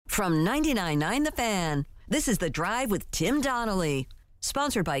From 99.9 The Fan, this is The Drive with Tim Donnelly.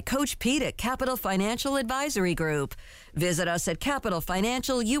 Sponsored by Coach Pete at Capital Financial Advisory Group. Visit us at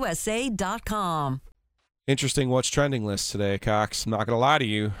capitalfinancialusa.com. Interesting what's trending list today, Cox. I'm not going to lie to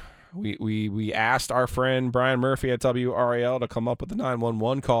you. We asked our friend Brian Murphy at WRAL to come up with the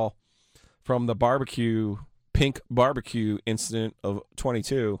 911 call from the pink barbecue incident of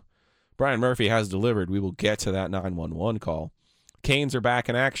 22. Brian Murphy has delivered. We will get to that 911 call. Canes are back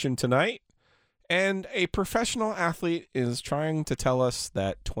in action tonight, and a professional athlete is trying to tell us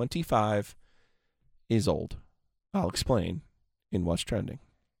that 25 is old. I'll explain in what's trending.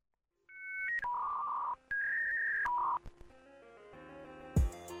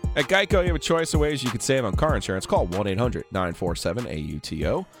 At Geico, you have a choice of ways you could save on car insurance. Call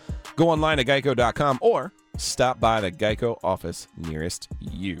 1-800-947-AUTO. Go online at geico.com or stop by the Geico office nearest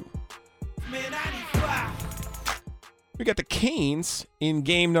you. We got the Canes in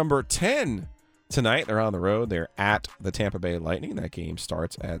game number 10 tonight. They're on the road. They're at the Tampa Bay Lightning. That game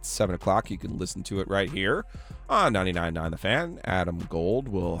starts at 7 o'clock. You can listen to it right here on 99.9 The Fan. Adam Gold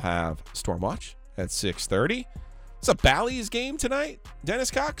will have Stormwatch at 6:30. It's a Bally's game tonight, Dennis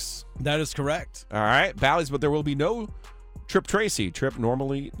Cox? That is correct. All right, Bally's, but there will be no Trip Tracy. Trip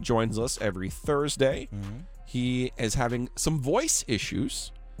normally joins us every Thursday. Mm-hmm. He is having some voice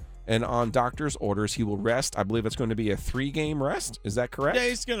issues, and on doctor's orders, he will rest. I believe it's going to be a 3-game rest. Is that correct? Yeah,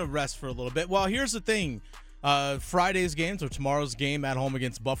 he's going to rest for a little bit. Well, here's the thing. Friday's games, or tomorrow's game at home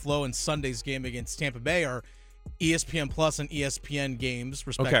against Buffalo, and Sunday's game against Tampa Bay are ESPN Plus and ESPN games,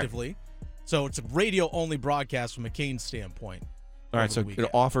 respectively. Okay. So it's a radio-only broadcast from a Canes standpoint. All right, so it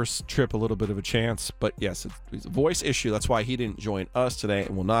offers Tripp a little bit of a chance. But, yes, it's a voice issue. That's why he didn't join us today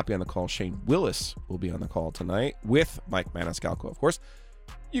and will not be on the call. Shane Willis will be on the call tonight with Mike Maniscalco, of course.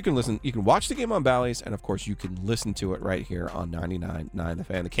 You can listen. You can watch the game on Bally's, and, of course, you can listen to it right here on 99.9 The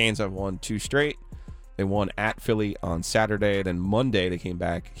Fan. The Canes have won 2 straight. They won at Philly on Saturday. Then Monday they came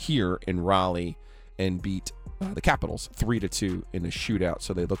back here in Raleigh and beat the Capitals 3-2 in a shootout,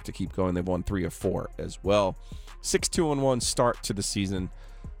 so they look to keep going. They've won 3 of 4 as well. 6-2-1 start to the season.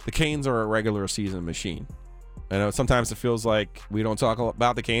 The Canes are a regular season machine. I know sometimes it feels like we don't talk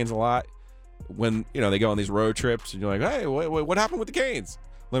about the Canes a lot when they go on these road trips, and you're like, hey, what happened with the Canes?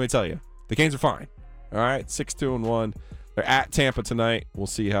 Let me tell you, the Canes are fine. All right, 6-2-1. They're at Tampa tonight. We'll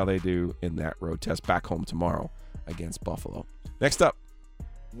see how they do in that road test back home tomorrow against Buffalo. Next up.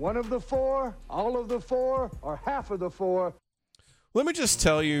 One of the 4, all of the 4, or half of the 4. Let me just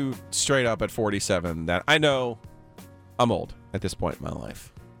tell you straight up at 47 that I know I'm old at this point in my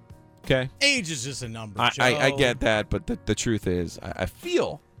life. Okay? Age is just a number, Joe. I get that, but the truth is I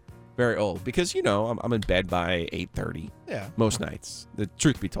feel very old because, I'm in bed by 8:30 most nights, the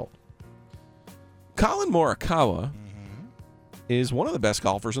truth be told. Colin Morikawa is one of the best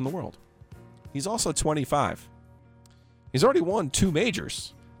golfers in the world. He's also 25. He's already won 2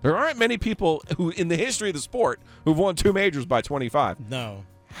 majors. There aren't many people who, in the history of the sport, who've won 2 majors by 25. No.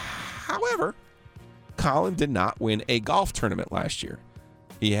 However, Colin did not win a golf tournament last year.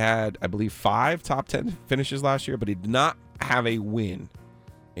 He had, I believe, 5 top 10 finishes last year, but he did not have a win.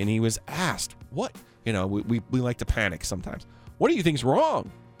 And he was asked, what? We like to panic sometimes. What do you think's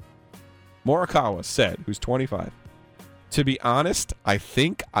wrong? Morikawa said, who's 25, to be honest, I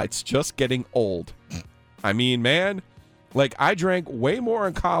think it's just getting old. I mean, man, I drank way more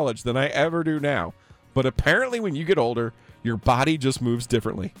in college than I ever do now. But apparently when you get older, your body just moves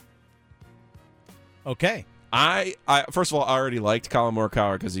differently. Okay. I first of all, I already liked Colin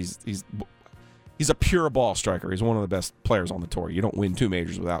Morikawa because he's a pure ball striker. He's one of the best players on the tour. You don't win 2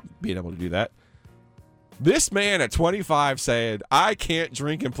 majors without being able to do that. This man at 25 said, I can't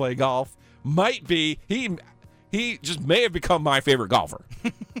drink and play golf. Might be, he just may have become my favorite golfer.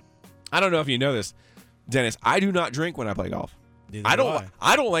 I don't know if you know this, Dennis, I do not drink when I play golf. I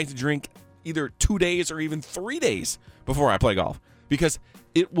don't like to drink either 2 days or even 3 days before I play golf because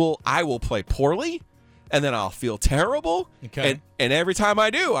I will play poorly and then I'll feel terrible. Okay. And every time I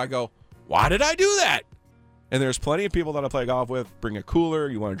do, I go, why did I do that? And there's plenty of people that I play golf with. Bring a cooler.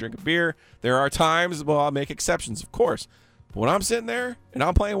 You want to drink a beer. There are times, I'll make exceptions, of course. But when I'm sitting there and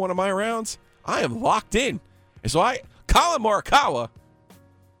I'm playing one of my rounds, I am locked in. And so Colin Morikawa,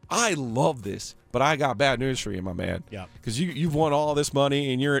 I love this. But I got bad news for you, my man. Yeah. Because you've won all this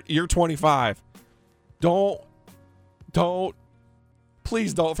money and you're 25.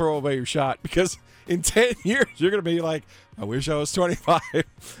 Please don't throw away your shot because in 10 years you're going to be like, I wish I was 25. And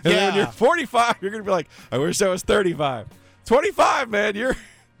then when you're 45, you're going to be like, I wish I was 35. 25, man,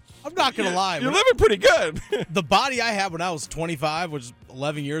 I'm not going to lie. You're living pretty good. The body I had when I was 25, which was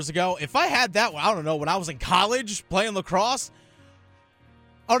 11 years ago, if I had that, I don't know, when I was in college playing lacrosse,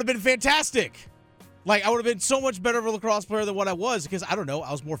 I would have been fantastic. Like, I would have been so much better of a lacrosse player than what I was because, I don't know,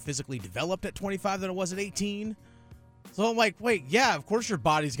 I was more physically developed at 25 than I was at 18. So I'm like, wait, yeah, of course your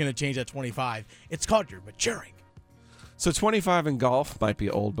body's going to change at 25. It's called you're maturing. So 25 in golf might be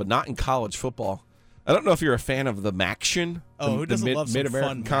old, but not in college football. I don't know if you're a fan of the MACtion, who doesn't love some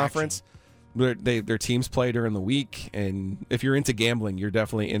Mid-American fun Conference. Their teams play during the week, and if you're into gambling, you're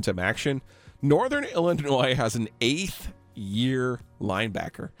definitely into MACtion. Northern Illinois has an 8th-year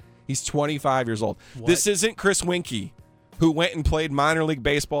linebacker. He's 25 years old. What? This isn't Chris Winkie, who went and played minor league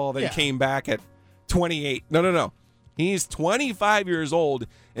baseball, then came back at 28. No. He's 25 years old,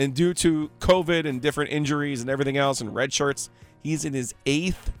 and due to COVID and different injuries and everything else and red shirts, he's in his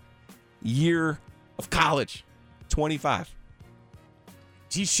 8th year of college. 25.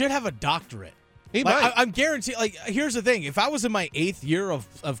 He should have a doctorate. He Like, might. I'm guaranteed. Like, here's the thing: if I was in my 8th year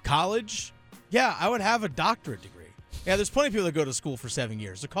of college, yeah, I would have a doctorate degree. Yeah, there's plenty of people that go to school for 7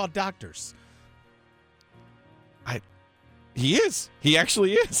 years. They're called doctors. He is. He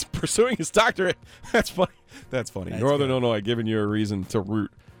actually is pursuing his doctorate. That's funny. That's Northern Illinois giving you a reason to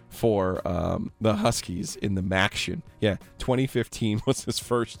root for the Huskies in the MACtion. Yeah, 2015 was his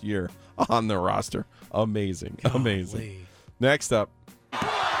first year on the roster. Amazing. Golly. Amazing. Next up.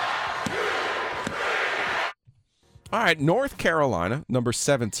 All right, North Carolina, number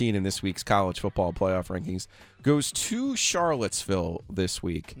 17 in this week's college football playoff rankings, goes to Charlottesville this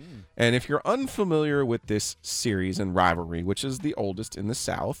week. And if you're unfamiliar with this series and rivalry, which is the oldest in the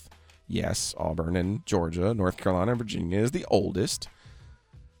South, yes, Auburn and Georgia, North Carolina and Virginia is the oldest.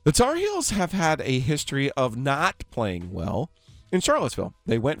 The Tar Heels have had a history of not playing well in Charlottesville.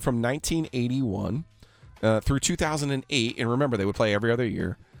 They went from 1981 through 2008, and remember, they would play every other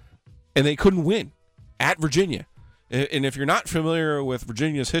year, and they couldn't win at Virginia. And if you're not familiar with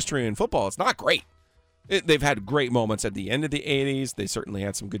Virginia's history in football, it's not great. They've had great moments at the end of the 80s. They certainly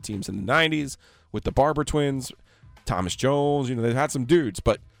had some good teams in the 90s with the Barber twins, Thomas Jones. They've had some dudes.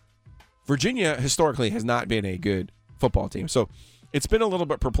 But Virginia historically has not been a good football team. So it's been a little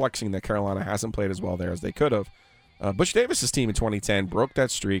bit perplexing that Carolina hasn't played as well there as they could have. Butch Davis's team in 2010 broke that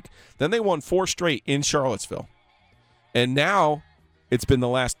streak. Then they won 4 straight in Charlottesville. And now it's been the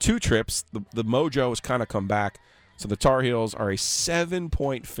last 2 trips. The mojo has kind of come back. So the Tar Heels are a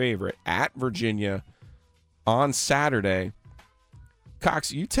 7-point favorite at Virginia on Saturday.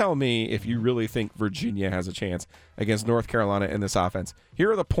 Cox, you tell me if you really think Virginia has a chance against North Carolina in this offense.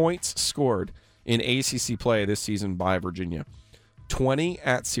 Here are the points scored in ACC play this season by Virginia. 20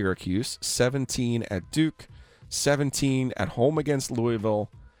 at Syracuse, 17 at Duke, 17 at home against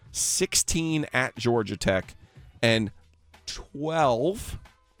Louisville, 16 at Georgia Tech, and 12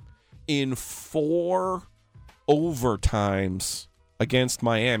 in 4 overtimes against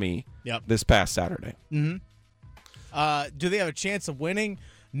Miami this past Saturday. Mm-hmm. Do they have a chance of winning?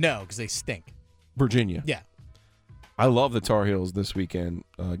 No, because they stink. Virginia. Yeah. I love the Tar Heels this weekend.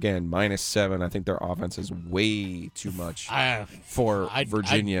 Again, -7. I think their offense is way too much for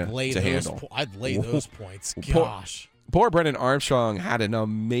Virginia to handle. I'd lay those points. Gosh. Poor Brendan Armstrong had an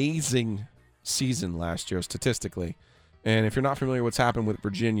amazing season last year statistically. And if you're not familiar with what's happened with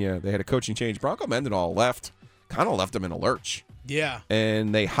Virginia, they had a coaching change. Bronco Mendenhall left, kind of left them in a lurch. Yeah.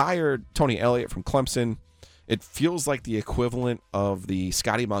 And they hired Tony Elliott from Clemson. It feels like the equivalent of the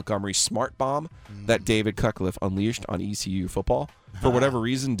Scotty Montgomery smart bomb that David Cutcliffe unleashed on ECU football. For whatever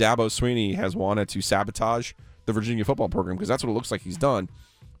reason, Dabo Swinney has wanted to sabotage the Virginia football program because that's what it looks like he's done.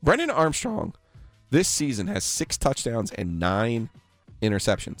 Brendan Armstrong this season has 6 touchdowns and 9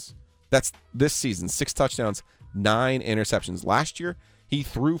 interceptions. That's this season, 6 touchdowns, 9 interceptions. Last year, he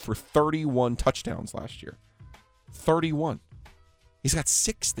threw for 31 touchdowns last year. 31. He's got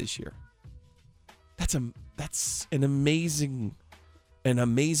 6 this year. That's an amazing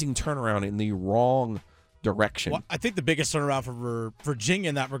turnaround in the wrong direction. Well, I think the biggest turnaround for Virginia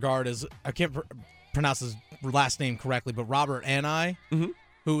in that regard is, I can't pronounce his last name correctly, but Robert Anae,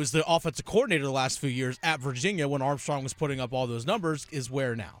 who was the offensive coordinator the last few years at Virginia when Armstrong was putting up all those numbers, is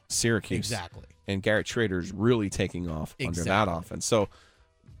where now? Syracuse. Exactly. And Garrett Schrader's really taking off under that offense. So,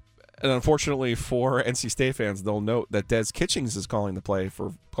 and unfortunately for NC State fans, they'll note that Des Kitchings is calling the plays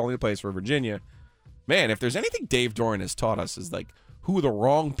for Virginia. Man, if there's anything Dave Doran has taught us is like who the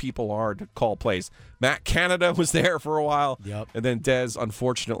wrong people are to call plays. Matt Canada was there for a while. Yep. And then Des,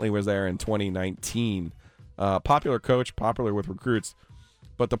 unfortunately, was there in 2019. Popular coach, popular with recruits,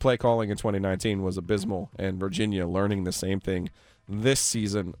 but the play calling in 2019 was abysmal, and Virginia learning the same thing this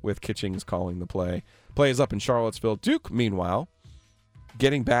season with Kitchings calling the play. Play is up in Charlottesville. Duke, meanwhile,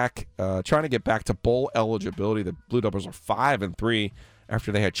 getting back, trying to get back to bowl eligibility. The Blue Devils are 5-3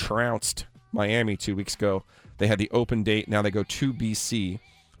 after they had trounced Miami 2 weeks ago. They had the open date. Now they go to BC.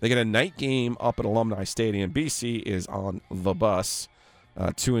 They get a night game up at Alumni Stadium. BC is on the bus,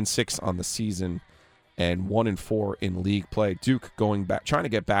 2-6 on the season, and 1-4 in league play. Duke going back, trying to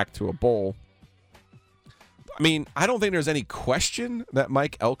get back to a bowl. I mean, I don't think there's any question that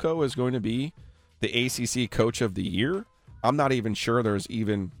Mike Elko is going to be the ACC Coach of the Year. I'm not even sure there's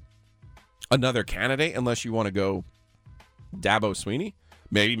even another candidate unless you want to go Dabo Swinney,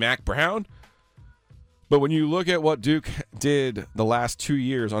 maybe Mac Brown. But when you look at what Duke did the last 2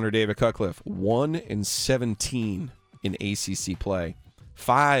 years under David Cutcliffe, 1-17 in ACC play,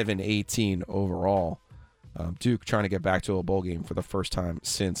 5-18 overall. Duke trying to get back to a bowl game for the first time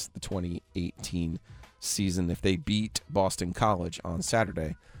since the 2018 season. If they beat Boston College on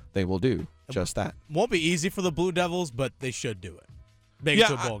Saturday, they will do just that. Won't be easy for the Blue Devils, but they should do it.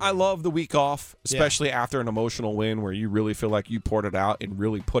 I love the week off, especially after an emotional win where you really feel like you poured it out and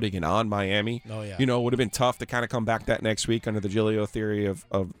really putting it on Miami. Oh, yeah. You know, it would have been tough to kind of come back that next week under the Giglio theory of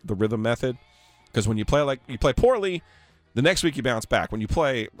the rhythm method. Because when you play poorly, the next week you bounce back. When you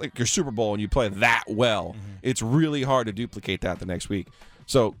play like your Super Bowl and you play that well, it's really hard to duplicate that the next week.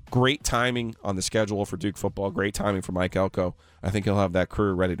 So great timing on the schedule for Duke football. Great timing for Mike Elko. I think he'll have that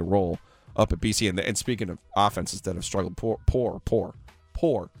crew ready to roll up at BC. And speaking of offenses that have struggled, poor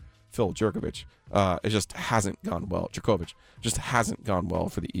Phil Jerkovich. It just hasn't gone well. Jerkovich just hasn't gone well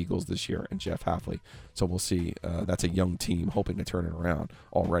for the Eagles this year and Jeff Hafley. So we'll see. That's a young team hoping to turn it around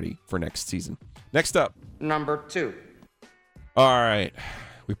already for next season. Next up. Number 2. All right.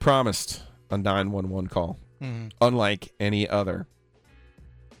 We promised a 911 call. Unlike any other.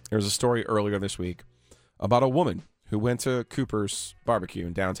 There was a story earlier this week about a woman who went to Cooper's Barbecue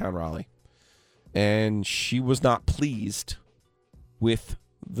in downtown Raleigh. And she was not pleased with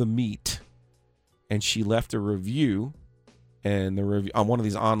the meat, and she left a review, and the review on one of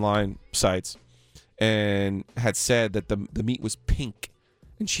these online sites, and had said that the meat was pink,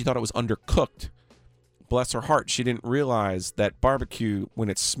 and she thought it was undercooked. Bless her heart, she didn't realize that barbecue, when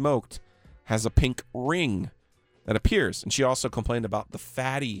it's smoked, has a pink ring that appears. And she also complained about the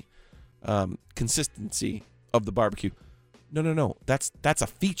fatty consistency of the barbecue. No, that's a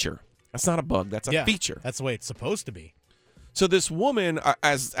feature. That's not a bug. That's a feature. That's the way it's supposed to be. So this woman,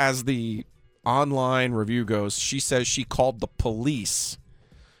 as the online review goes, she says she called the police.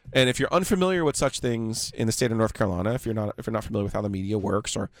 And if you're unfamiliar with such things in the state of North Carolina, if you're not familiar with how the media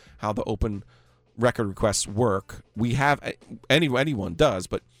works or how the open record requests work, we have anyone does,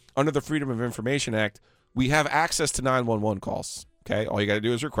 but under the Freedom of Information Act, we have access to 911 calls. Okay, all you got to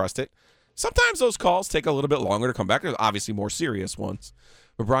do is request it. Sometimes those calls take a little bit longer to come back. There's obviously more serious ones.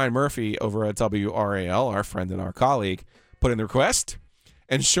 But Brian Murphy over at WRAL, our friend and our colleague, put in the request,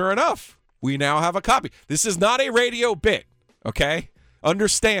 and sure enough, we now have a copy. This is not a radio bit, okay?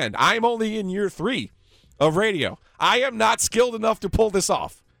 Understand, I'm only in year 3 of radio. I am not skilled enough to pull this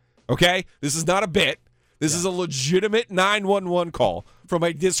off, okay? This is not a bit. This is a legitimate 911 call from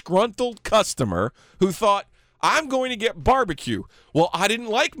a disgruntled customer who thought, I'm going to get barbecue. Well, I didn't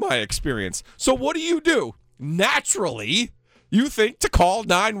like my experience. So what do? Naturally, you think to call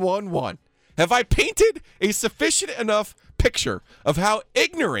 911. Have I painted a sufficient enough picture of how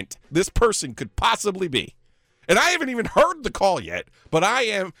ignorant this person could possibly be? And I haven't even heard the call yet, but I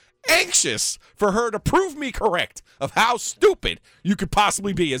am anxious for her to prove me correct of how stupid you could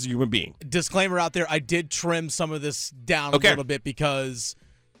possibly be as a human being. Disclaimer out there, I did trim some of this down a little bit because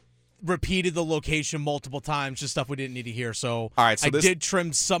repeated the location multiple times, just stuff we didn't need to hear. So, I did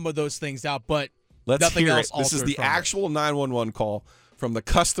trim some of those things out, but nothing else altered. This is the actual 911 call from the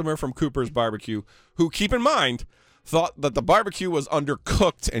customer from Cooper's Barbecue who, keep in mind, thought that the barbecue was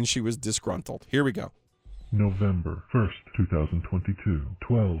undercooked and she was disgruntled. Here we go. November 1st, 2022,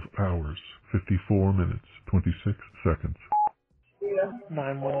 12 hours, 54 minutes, 26 seconds.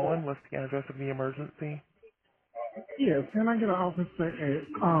 911, what's the address of the emergency? Yes, can I get an officer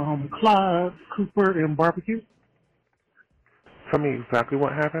at Clyde, Cooper, and Barbecue? Tell me exactly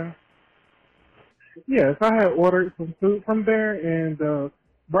what happened. Yes, I had ordered some food from there, and the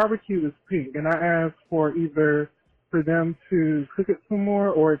barbecue is pink, and I asked for either for them to cook it some more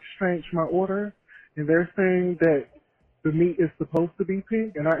or exchange my order, and they're saying that the meat is supposed to be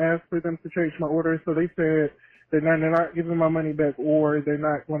pink, and I asked for them to change my order, so they said they're not giving my money back or they're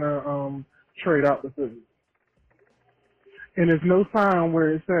not going to trade out the food. And there's no sign where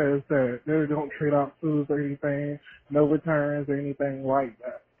it says that they don't trade out foods or anything, no returns or anything like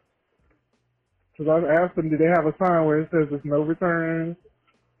that. Because I've asked them, do they have a sign where it says there's no returns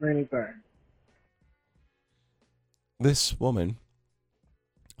or anything? This woman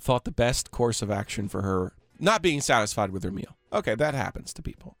thought the best course of action for her, not being satisfied with her meal. Okay, that happens to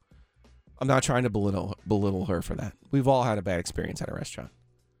people. I'm not trying to belittle her for that. We've all had a bad experience at a restaurant.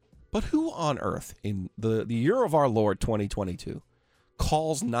 But who on earth in the year of our Lord 2022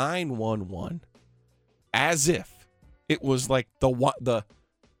 calls 911 as if it was like the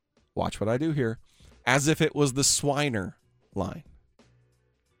watch what I do here, as if it was the Swiner line?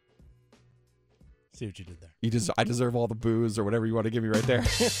 See what you did there. I deserve all the booze or whatever you want to give me right there.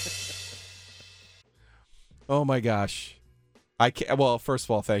 Oh my gosh. Well, first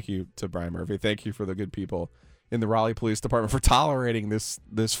of all, thank you to Brian Murphy. Thank you for the good people in the Raleigh Police Department for tolerating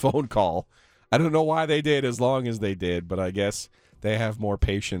this phone call. I don't know why they did as long as they did, but I guess they have more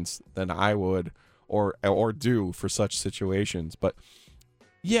patience than I would or do for such situations. But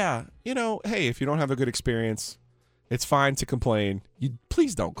yeah, hey, if you don't have a good experience, it's fine to complain. You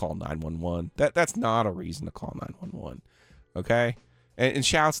please don't call 911. That's not a reason to call 911. Okay? And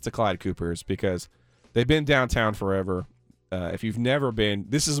shouts to Clyde Coopers because they've been downtown forever. If you've never been,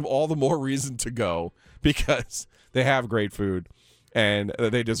 this is all the more reason to go because they have great food and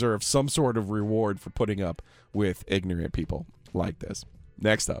they deserve some sort of reward for putting up with ignorant people like this.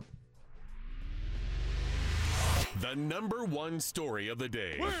 Next up. The number one story of the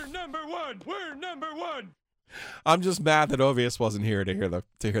day. We're number one. We're number one. I'm just mad that Ovius wasn't here to hear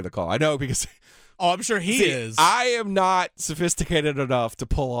the call. I know because I'm sure he is. I am not sophisticated enough to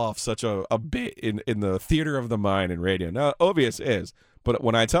pull off such a bit in the theater of the mind in radio. Now, Ovius is, but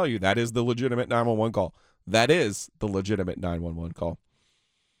when I tell you that is the legitimate 911 call, that is the legitimate 911 call.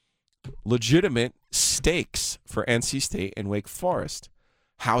 Legitimate stakes for NC State and Wake Forest.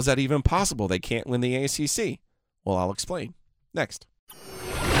 How is that even possible? They can't win the ACC. Well, I'll explain next.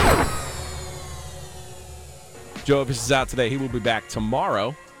 Joe Ovius is out today. He will be back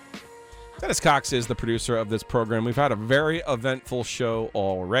tomorrow. Dennis Cox is the producer of this program. We've had a very eventful show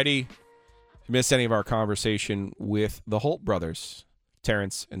already. If you missed any of our conversation with the Holt brothers,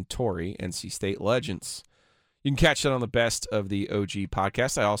 Terrence and Tori, NC State legends, you can catch that on the Best of the OG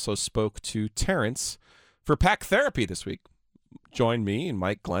podcast. I also spoke to Terrence for Pack Therapy this week. Join me and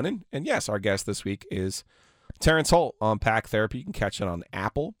Mike Glennon. And yes, our guest this week is Terrence Holt on Pack Therapy. You can catch it on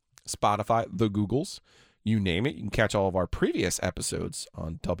Apple, Spotify, the Googles. You name it. You can catch all of our previous episodes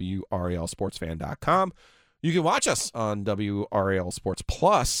on WRALSportsFan.com. You can watch us on WRAL Sports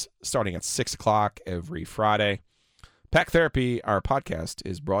Plus starting at 6 o'clock every Friday. Pack Therapy, our podcast,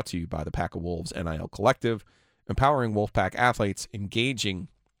 is brought to you by the Pack of Wolves NIL Collective, empowering Wolfpack athletes, engaging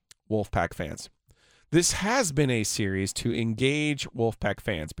Wolfpack fans. This has been a series to engage Wolfpack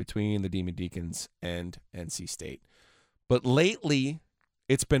fans between the Demon Deacons and NC State. But lately,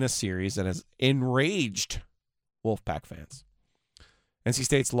 it's been a series that has enraged Wolfpack fans. NC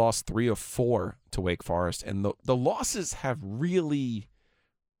State's lost 3 of 4 to Wake Forest, and the losses have really,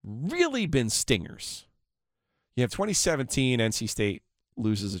 really been stingers. You have 2017, NC State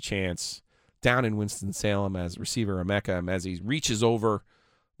loses a chance down in Winston-Salem as receiver Emeka, as he reaches over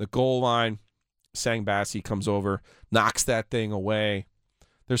the goal line. Sang Bassi comes over, knocks that thing away.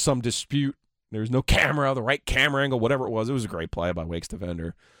 There's some dispute. There's no camera, the right camera angle, whatever it was. It was a great play by Wake's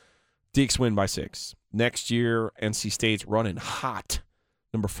defender. Deeks win by 6. Next year, NC State's running hot.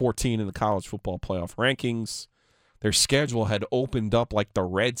 Number 14 in the college football playoff rankings. Their schedule had opened up like the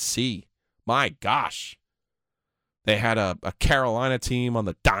Red Sea. My gosh. They had a Carolina team on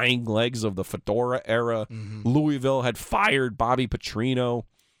the dying legs of the Fedora era. Mm-hmm. Louisville had fired Bobby Petrino.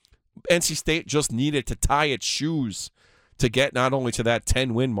 NC State just needed to tie its shoes to get not only to that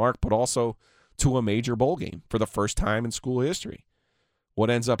 10-win mark, but also to a major bowl game for the first time in school history. What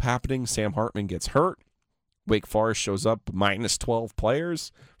ends up happening, Sam Hartman gets hurt. Wake Forest shows up minus 12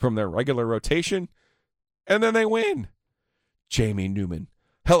 players from their regular rotation, and then they win. Jamie Newman,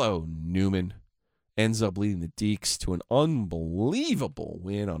 hello Newman, ends up leading the Deeks to an unbelievable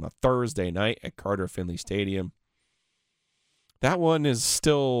win on a Thursday night at Carter Finley Stadium. That one is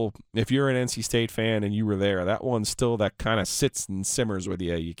still, if you're an NC State fan and you were there, that one still that kind of sits and simmers with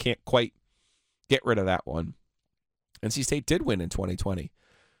you. You can't quite get rid of that one. NC State did win in 2020,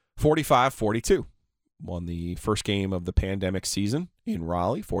 45-42. Won the first game of the pandemic season in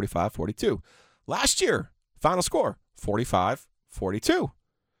Raleigh, 45-42. Last year, final score, 45-42.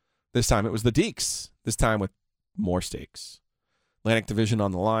 This time it was the Deeks, this time with more stakes. Atlantic Division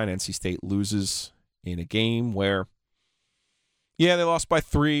on the line, NC State loses in a game where, yeah, they lost by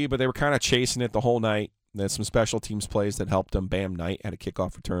 3, but they were kind of chasing it the whole night. There's some special teams plays that helped them. Bam Knight had a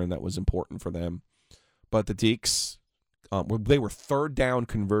kickoff return that was important for them. But the Deeks, they were third down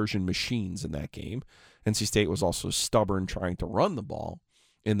conversion machines in that game. NC State was also stubborn trying to run the ball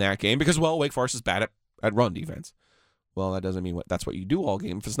in that game because, well, Wake Forest is bad at run defense. Well, that doesn't mean that's what you do all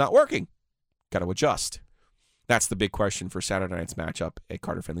game if it's not working. Got to adjust. That's the big question for Saturday night's matchup at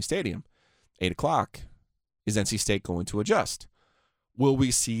Carter Finley Stadium. 8 o'clock. Is NC State going to adjust? Will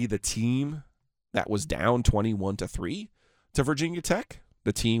we see the team that was down 21-3 to Virginia Tech?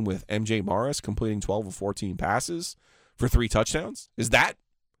 The team with MJ Morris completing 12 of 14 passes for 3 touchdowns? Is that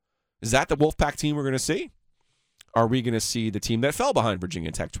the Wolfpack team we're going to see? Are we going to see the team that fell behind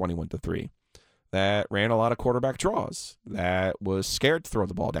Virginia Tech 21-3, that ran a lot of quarterback draws, that was scared to throw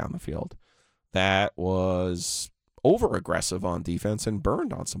the ball down the field, that was over-aggressive on defense and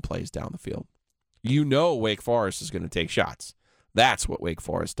burned on some plays down the field? You know Wake Forest is going to take shots. That's what Wake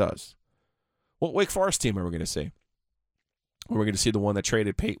Forest does. What Wake Forest team are we going to see? Are we going to see the one that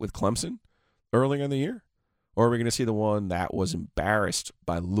traded Pate with Clemson earlier in the year? Or are we going to see the one that was embarrassed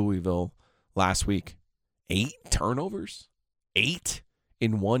by Louisville last week? 8 turnovers? 8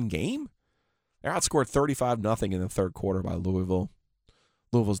 in one game? They're outscored 35-0 in the third quarter by Louisville.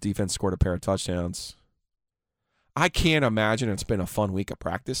 Louisville's defense scored a pair of touchdowns. I can't imagine it's been a fun week of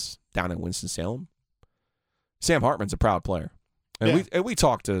practice down in Winston-Salem. Sam Hartman's a proud player. And we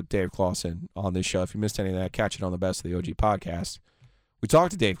talked to Dave Clawson on this show. If you missed any of that, catch it on the Best of the OG podcast. We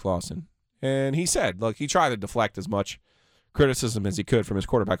talked to Dave Clawson, and he said, look, he tried to deflect as much criticism as he could from his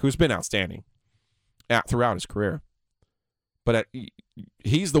quarterback, who's been outstanding throughout his career. But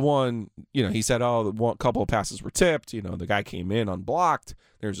he's the one, he said, a couple of passes were tipped. The guy came in unblocked.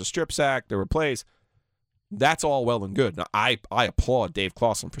 There's a strip sack. There were plays. That's all well and good. Now, I applaud Dave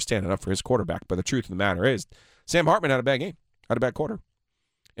Clawson for standing up for his quarterback, but the truth of the matter is Sam Hartman had a bad game. Had a bad quarter.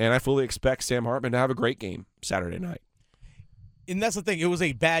 And I fully expect Sam Hartman to have a great game Saturday night. And that's the thing. It was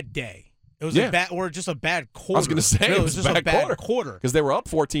a bad day. It was just a bad quarter. I was going to say it was just a bad quarter. Because they were up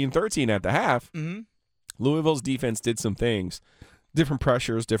 14-13 at the half. Mm-hmm. Louisville's defense did some things. Different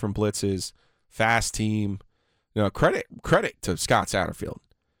pressures, different blitzes, fast team. Credit to Scott Satterfield.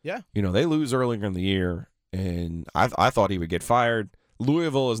 Yeah. They lose earlier in the year, and I thought he would get fired.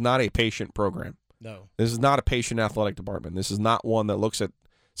 Louisville is not a patient program. No. This is not a patient athletic department. This is not one that looks at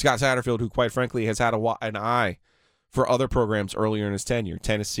Scott Satterfield, who quite frankly has had an eye for other programs earlier in his tenure.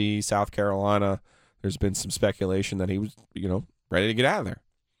 Tennessee, South Carolina. There's been some speculation that he was, ready to get out of there.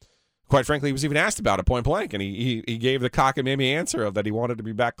 Quite frankly, he was even asked about it point blank, and he gave the cockamamie answer of that he wanted to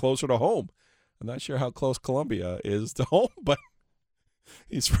be back closer to home. I'm not sure how close Columbia is to home, but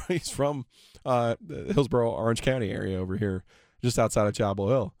he's from the Hillsborough, Orange County area over here, just outside of Chapel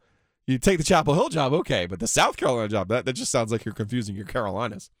Hill. You take the Chapel Hill job, okay, but the South Carolina job, that just sounds like you're confusing your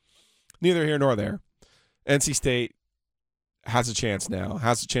Carolinas. Neither here nor there. NC State has a chance now,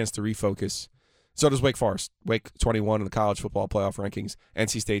 has a chance to refocus. So does Wake Forest. Wake 21 in the college football playoff rankings,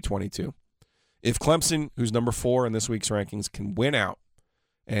 NC State 22. If Clemson, who's number 4 in this week's rankings, can win out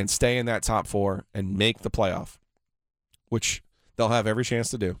and stay in that top 4 and make the playoff, which they'll have every chance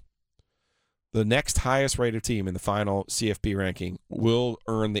to do, the next highest rated team in the final CFP ranking will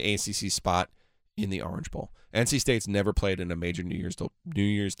earn the ACC spot in the Orange Bowl. NC State's never played in a major New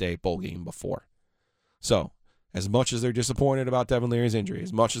Year's Day bowl game before. So, as much as they're disappointed about Devin Leary's injury,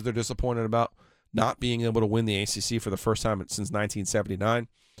 as much as they're disappointed about not being able to win the ACC for the first time since 1979,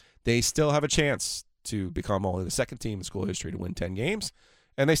 they still have a chance to become only the second team in school history to win 10 games,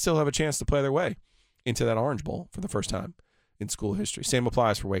 and they still have a chance to play their way into that Orange Bowl for the first time in school history. Same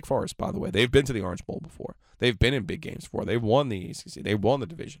applies for Wake Forest, by the way. They've been to the Orange Bowl before. They've been in big games before. They've won the ACC. They've won the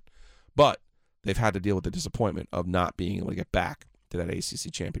division. But they've had to deal with the disappointment of not being able to get back to that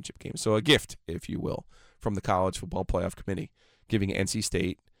ACC championship game. So a gift, if you will, from the College Football Playoff Committee, giving NC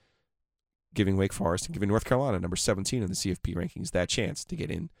State, giving Wake Forest, and giving North Carolina, number 17 in the CFP rankings, that chance to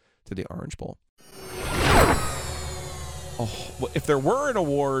get into the Orange Bowl. Oh, well, if there were an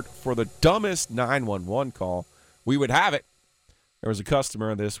award for the dumbest 911 call, we would have it. There was a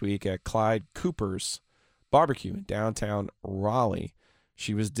customer this week at Clyde Cooper's Barbecue in downtown Raleigh.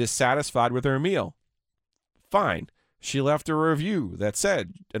 She was dissatisfied with her meal. Fine. She left a review that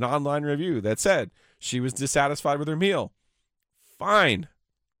said, an online review that said she was dissatisfied with her meal. Fine.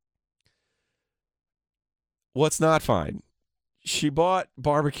 What's not fine? She bought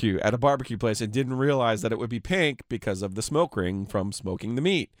barbecue at a barbecue place and didn't realize that it would be pink because of the smoke ring from smoking the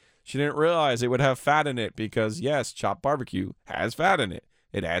meat. She didn't realize it would have fat in it because, yes, chopped barbecue has fat in it.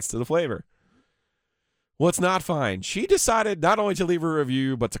 It adds to the flavor. What's not fine? She decided not only to leave a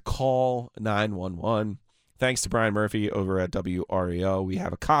review, but to call 911. Thanks to Brian Murphy over at WREO, we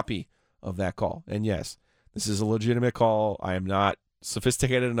have a copy of that call. And yes, this is a legitimate call. I am not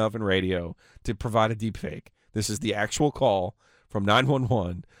sophisticated enough in radio to provide a deep fake. This is the actual call from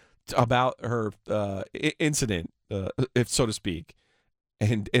 911 about her incident, if so to speak,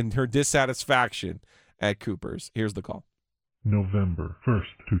 and her dissatisfaction at Cooper's. Here's the call. November 1st,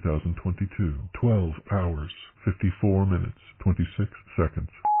 2022, 12 hours, 54 minutes, 26 seconds.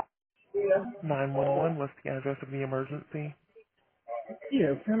 911, what's the address of the emergency?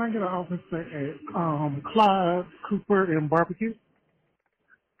 Yes, can I get an officer at Clyde, Cooper, and Barbecue?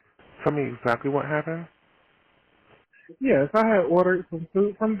 Tell me exactly what happened. Yes, I had ordered some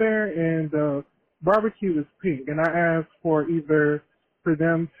food from there, and barbecue is pink, and I asked for either for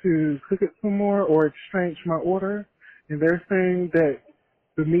them to cook it some more or exchange my order, and they're saying that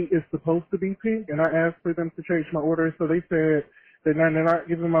the meat is supposed to be pink, and I asked for them to change my order, so they said that they're not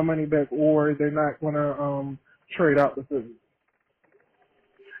giving my money back or they're not going to trade out the food.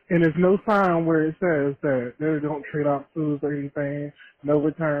 And there's no sign where it says that they don't trade out foods or anything, no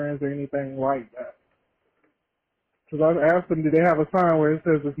returns or anything like that. Because I asked them, do they have a sign where it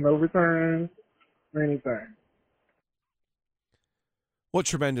says there's no returns or anything? What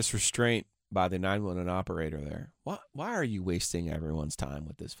tremendous restraint by the 911 operator there. Why are you wasting everyone's time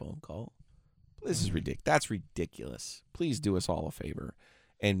with this phone call? This is ridiculous. That's ridiculous. Please do us all a favor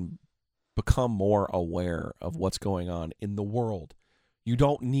and become more aware of what's going on in the world. You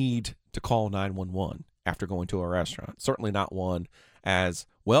don't need to call 911 after going to a restaurant. Certainly not one as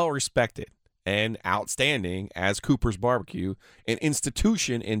well-respected and outstanding as Cooper's Barbecue, an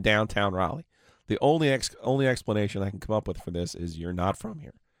institution in downtown Raleigh. The only explanation I can come up with for this is you're not from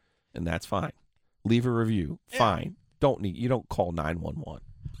here, and that's fine. Leave a review. Fine. You don't call 911.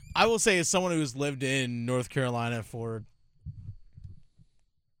 I will say, as someone who's lived in North Carolina for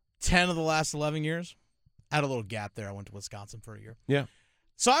 10 of the last 11 years, I had a little gap there. I went to Wisconsin for a year. Yeah.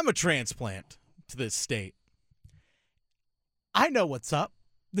 So I'm a transplant to this state. I know what's up.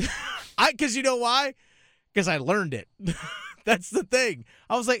 Because you know why? Because I learned it. That's the thing.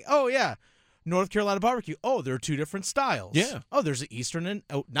 I was like, oh, yeah, North Carolina barbecue. Oh, there are two different styles. Yeah. Oh, there's an Eastern and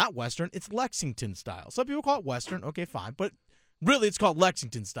not Western. It's Lexington style. Some people call it Western. Okay, fine. But really, it's called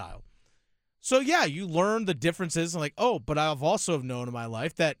Lexington style. So, yeah, you learn the differences. Like, oh, but I've also known in my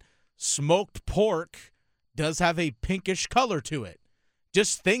life that smoked pork does have a pinkish color to it.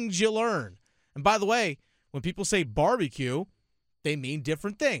 Just things you learn. And by the way, when people say barbecue, they mean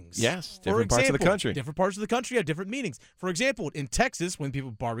different things. Yes, different parts of the country. Different parts of the country have different meanings. For example, in Texas, when people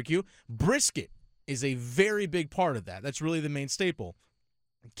barbecue, brisket is a very big part of that. That's really the main staple.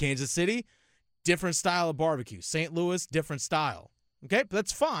 Kansas City, different style of barbecue. St. Louis, different style. Okay, but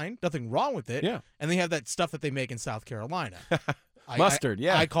that's fine. Nothing wrong with it. Yeah. And they have that stuff that they make in South Carolina. Mustard,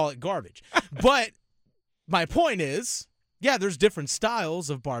 I call it garbage. But my point is, yeah, there's different styles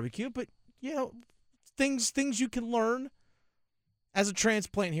of barbecue, but, you know, things you can learn as a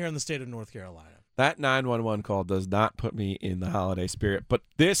transplant here in the state of North Carolina. That 911 call does not put me in the holiday spirit, but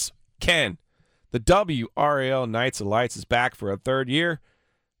this can. The WRAL Nights of Lights is back for a third year,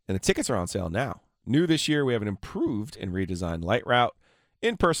 and the tickets are on sale now. New this year, we have an improved and redesigned light route,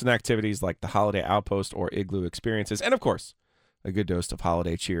 in-person activities like the Holiday Outpost or Igloo experiences, and, of course, a good dose of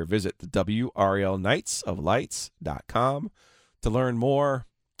holiday cheer. Visit the WRALNightsOfLights.com to learn more.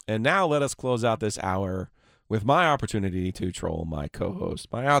 And now let us close out this hour with my opportunity to troll my co-host,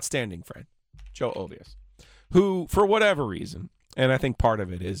 my outstanding friend, Joe Ovius, who, for whatever reason, and I think part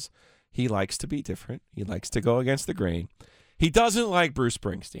of it is he likes to be different. He likes to go against the grain. He doesn't like Bruce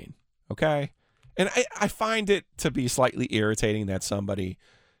Springsteen, okay? And I find it to be slightly irritating that somebody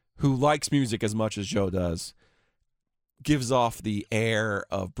who likes music as much as Joe does gives off the air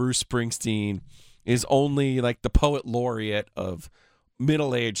of Bruce Springsteen is only like the poet laureate of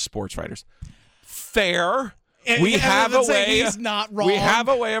middle-aged sports writers. Fair. We have a way. He's not wrong. We have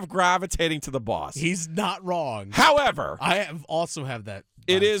a way of gravitating to the boss. He's not wrong. However, I also have that.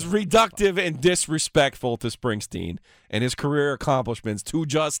 It is reductive and disrespectful to Springsteen and his career accomplishments to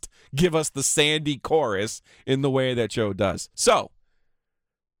just give us the Sandy chorus in the way that Joe does. So,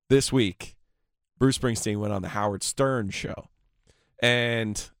 this week, Bruce Springsteen went on the Howard Stern show.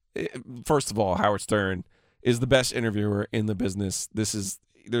 And first of all, Howard Stern is the best interviewer in the business. I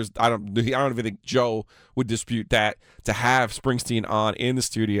don't even think Joe would dispute that. To have Springsteen on in the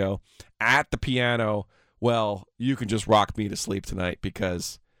studio at the piano, well, you can just rock me to sleep tonight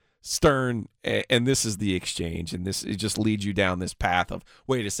because Stern, and this is the exchange, and it just leads you down this path of,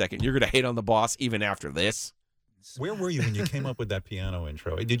 wait a second, you're going to hate on the boss even after this? Where were you when you came up with that piano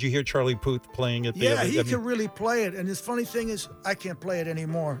intro? Did you hear Charlie Puth playing it? Yeah, he can really play it, and his funny thing is, I can't play it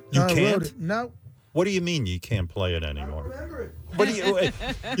anymore. You I can't? wrote it. No. What do you mean you can't play it anymore? I don't remember it. What do you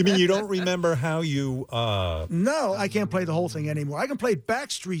mean you don't remember how you No, I can't play the whole thing anymore. I can play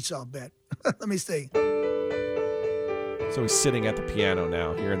Backstreets, I'll bet. Let me see. So he's sitting at the piano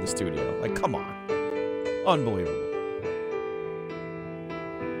now here in the studio. Like, come on. Unbelievable.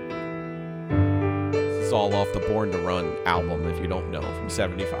 This is all off the Born to Run album, if you don't know, from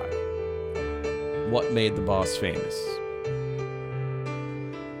 75. What made the boss famous?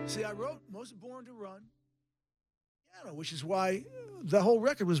 See, I wrote most of Born to Run, which is why the whole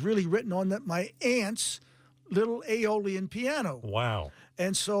record was really written on my aunt's little Aeolian piano. Wow.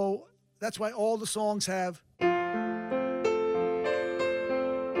 And so that's why all the songs have.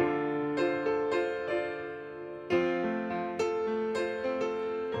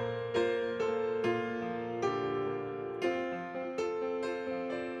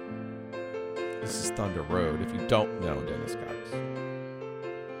 This is Thunder Road, if you don't know Dennis Cox.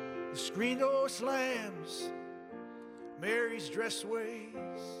 The screen door slams, Mary's dress sways.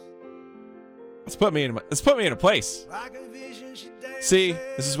 Let's put me in a place. Like a vision, she dances. See,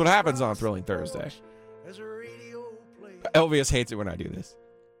 this is what happens on Thrilling Thursday. As a radio plays. Elvis hates it when I do this.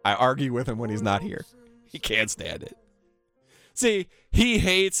 I argue with him when he's not here. He can't stand it. See, he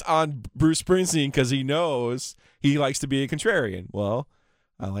hates on Bruce Springsteen because he knows he likes to be a contrarian. Well,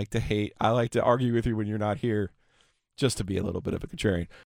 I like to argue with you when you're not here, just to be a little bit of a contrarian.